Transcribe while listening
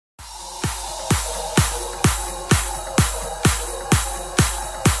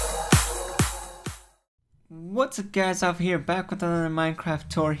What's up guys, Off here back with another Minecraft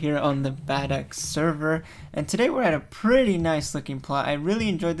tour here on the vadact server, and today we're at a pretty nice looking plot. I really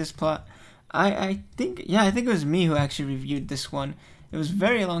enjoyed this plot. I think it was me who actually reviewed this one. It was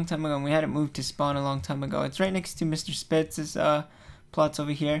very long time ago and we had it moved to spawn a long time ago. It's right next to Mr. Spitz's plots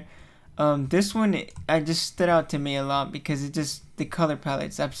over here. This one I just stood out to me a lot because the color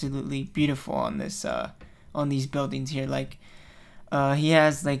palette's absolutely beautiful on this on these buildings here. Like he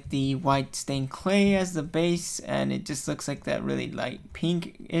has like the white stained clay as the base, and it just looks like that really light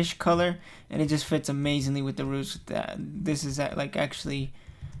pinkish color, and it just fits amazingly with the roofs. This is like actually,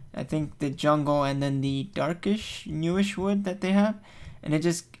 I think, the jungle and then the darkish newish wood that they have, and it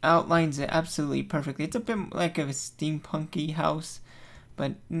just outlines it absolutely perfectly. It's a bit like a steampunky house,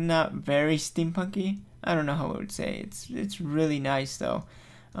 but not very steampunky. I don't know how I would say. It's really nice though.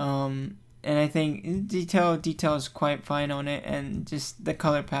 And I think detail is quite fine on it, and just the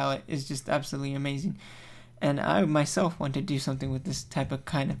color palette is just absolutely amazing. And I myself want to do something with this type of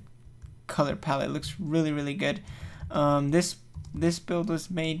kind of color palette. It looks really good. This build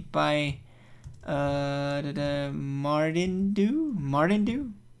was made by Martindu,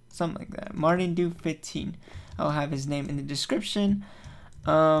 something like that. Martindu 15. I'll have his name in the description.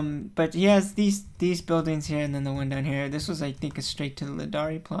 But he has these buildings here, and then the one down here. This was, I think, a straight to the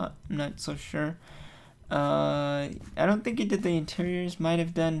Ladari plot. I'm not so sure. I don't think he did the interiors. Might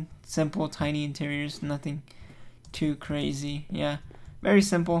have done simple, tiny interiors. Nothing too crazy. Yeah, very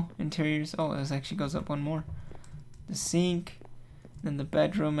simple interiors. Oh, this actually goes up one more. The sink, then the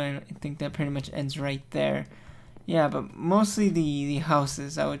bedroom. I think that pretty much ends right there. Yeah, but mostly the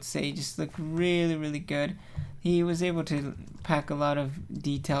houses, I would say, just look really good. He was able to pack a lot of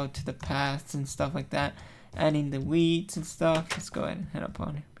detail to the paths and stuff like that, adding the weeds and stuff. Let's go ahead and head up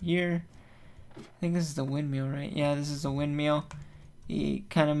on here. I think this is the windmill, right? Yeah, this is a windmill. He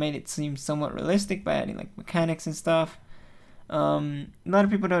kind of made it seem somewhat realistic by adding like mechanics and stuff. A lot of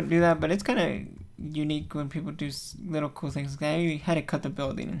people don't do that, but it's kind of unique when people do little cool things like that. I had to cut the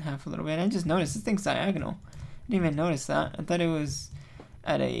building in half a little bit. I just noticed this thing's diagonal. I didn't even notice that. I thought it was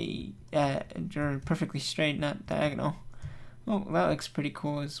perfectly straight, not diagonal. Oh, that looks pretty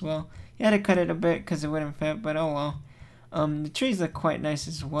cool as well. You had to cut it a bit because it wouldn't fit, but oh well. The trees look quite nice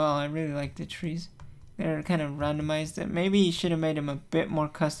as well. I really like the trees. They're kind of randomized. Maybe you should have made them a bit more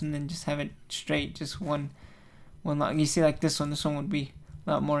custom than just have it straight, just one lot. You see, like this one would be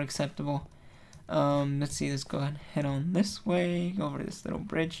a lot more acceptable. Let's see. Let's go ahead and head on this way, go over this little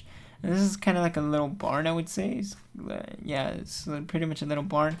bridge. And this is kind of like a little barn, I would say. Yeah, it's pretty much a little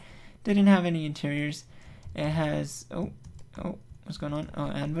barn. Didn't have any interiors. It has what's going on? Oh,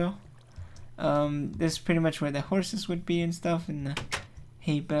 anvil. This is pretty much where the horses would be and stuff, and the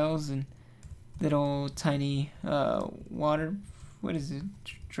hay bales and little tiny water. What is it?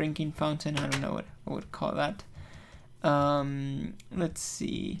 Drinking fountain. I don't know what I would call that. Let's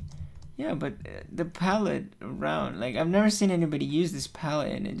see. Yeah, but the palette around, like, I've never seen anybody use this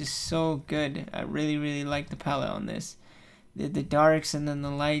palette, and it's just so good. I really like the palette on this. The darks and then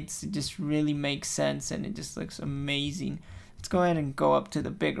the lights, it just really makes sense, and it just looks amazing. Let's go ahead and go up to the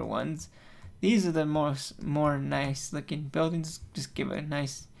bigger ones. These are the more nice looking buildings. Just give a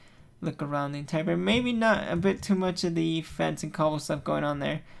nice look around the entire, maybe not a bit too much of the fence and cobble stuff going on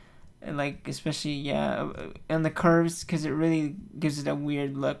there. And like, especially, yeah, and the curves, because it really gives it a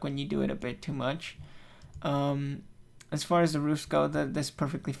weird look when you do it a bit too much. As far as the roofs go, that's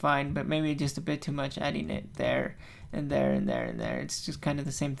perfectly fine, but maybe just a bit too much, adding it there and there and there and there. It's just kind of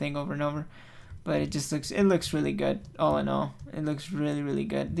the same thing over and over, but it looks really good. All in all, it looks really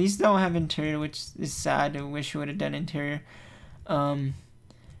good. These don't have interior, which is sad. I wish you would have done interior,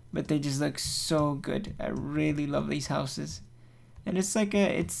 but they just look so good. I really love these houses. And it's like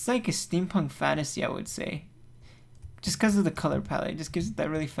a steampunk fantasy, I would say, just because of the color palette. It just gives it that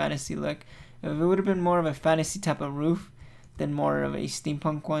really fantasy look. If it would have been more of a fantasy type of roof than more of a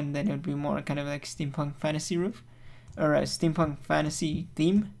steampunk one, then it would be more kind of like steampunk fantasy roof, or a steampunk fantasy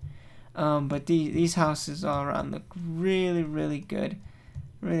theme. But these houses all around look really good.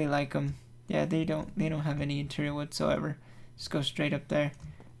 Really like them. Yeah, they don't have any interior whatsoever. Just go straight up there.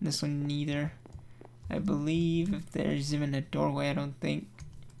 And this one neither. I believe if there's even a doorway, I don't think.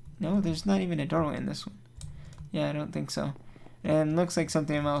 No, there's not even a doorway in this one. Yeah, I don't think so. And looks like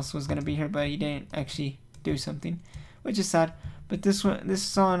something else was gonna be here, but he didn't actually do something, which is sad. But this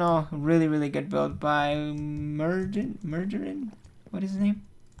is all in all really good build by Murderin. What is his name?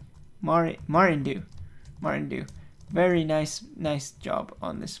 Martindu. Very nice job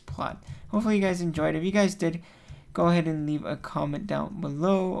on this plot. Hopefully you guys enjoyed. If you guys did, go ahead and leave a comment down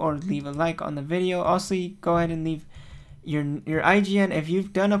below or leave a like on the video. Also, go ahead and leave your IGN. If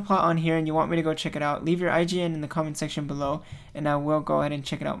you've done a plot on here and you want me to go check it out, leave your IGN in the comment section below, and I will go ahead and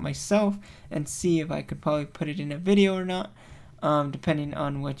check it out myself and see if I could probably put it in a video or not, depending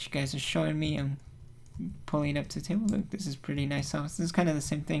on what you guys are showing me. I'm pulling up to the table. Look, this is pretty nice house. This is kind of the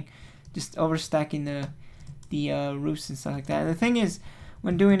same thing, just overstacking the roofs and stuff like that. And the thing is,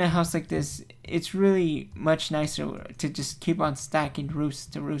 when doing a house like this, it's really much nicer to just keep on stacking roofs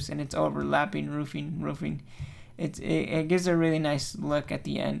to roofs, and it's overlapping roofing. It gives a really nice look at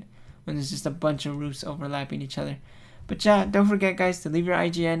the end when there's just a bunch of roofs overlapping each other. But yeah, don't forget guys to leave your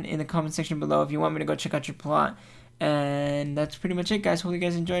IGN in the comment section below if you want me to go check out your plot. And that's pretty much it guys. Hope you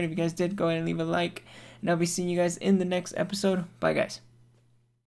guys enjoyed. If you guys did, go ahead and leave a like, and I'll be seeing you guys in the next episode. Bye guys.